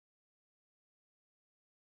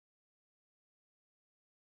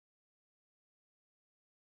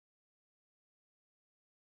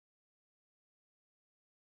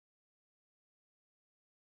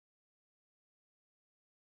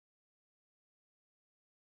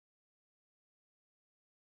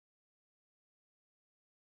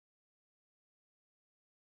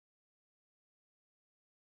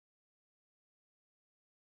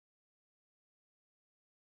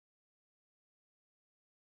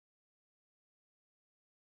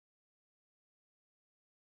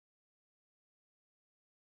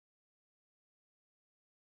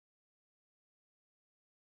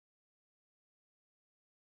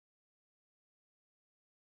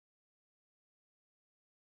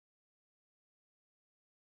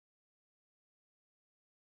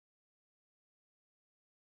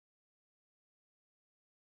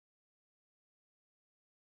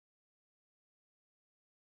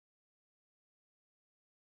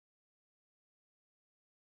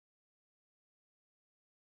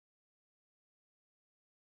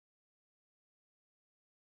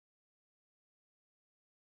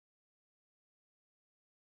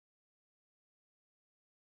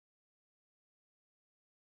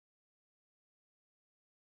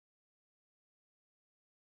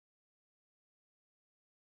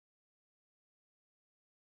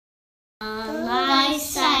Life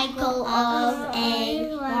Cycle of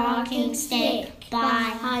a Walking Stick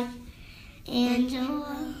by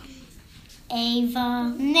Angela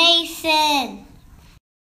Ava Mason.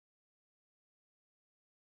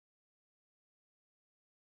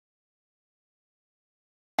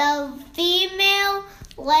 The female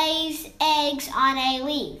lays eggs on a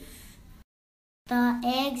leaf. The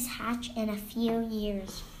eggs hatch in a few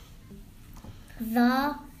years.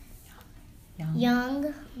 The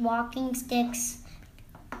young walking sticks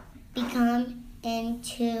become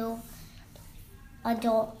into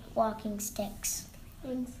adult walking sticks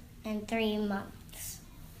in 3 months.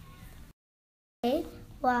 A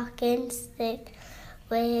walking stick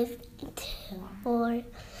lives for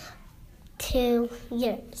 2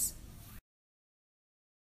 years.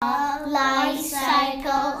 The life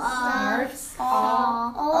cycle starts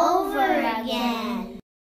all over again.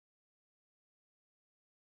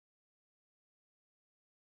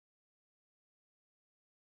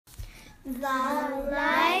 The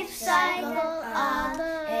life cycle of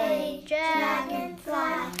a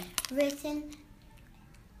dragonfly, written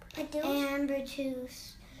and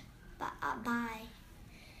produced by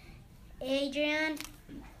Adrian,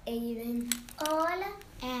 Aiden, Ola,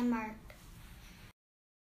 and Mark.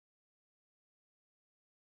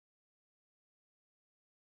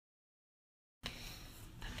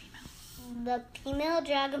 The female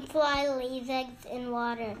dragonfly lays eggs in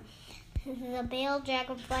water. The male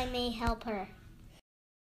dragonfly may help her.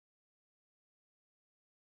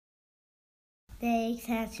 The eggs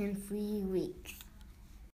hatch in 3 weeks.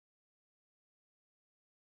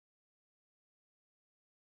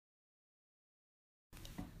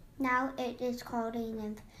 Now it is called a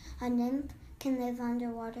nymph. A nymph can live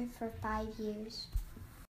underwater for 5 years.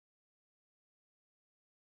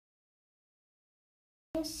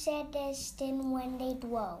 Shed their skin when they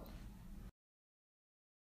grow.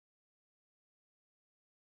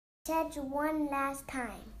 Said one last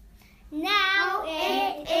time. Now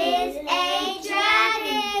it is a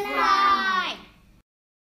dragonfly.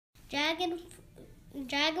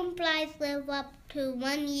 Dragonflies live up to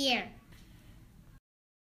 1 year.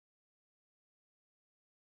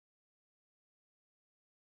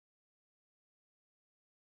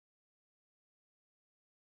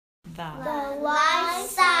 The life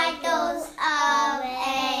cycles of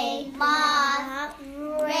a moth,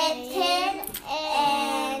 written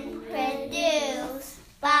and produced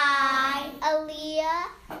by Aaliyah,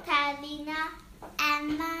 Tavina,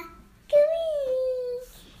 Emma,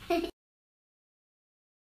 Green.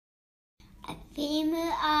 A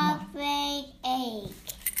female offering egg.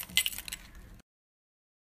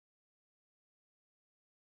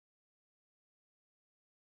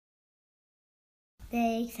 The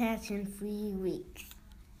eggs hatch in 3 weeks.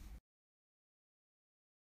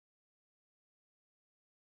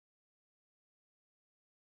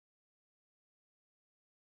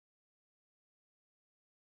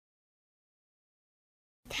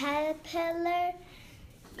 Caterpillar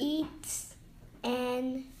eats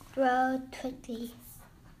and grows quickly.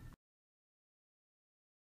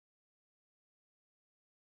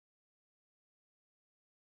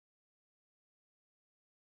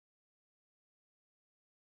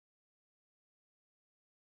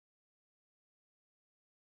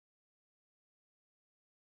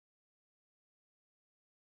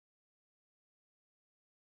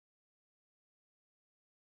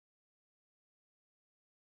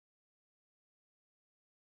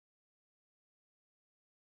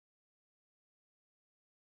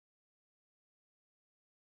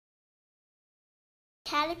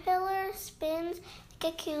 Caterpillar spins a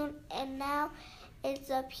cocoon and now it's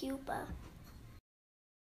a pupa.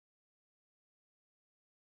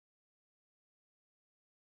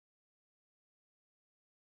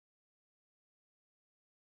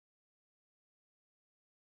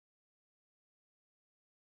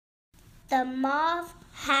 The moth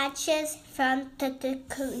hatches from the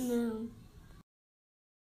cocoon.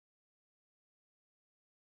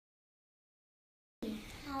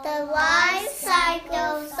 The life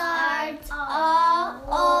cycle starts all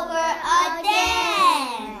over again.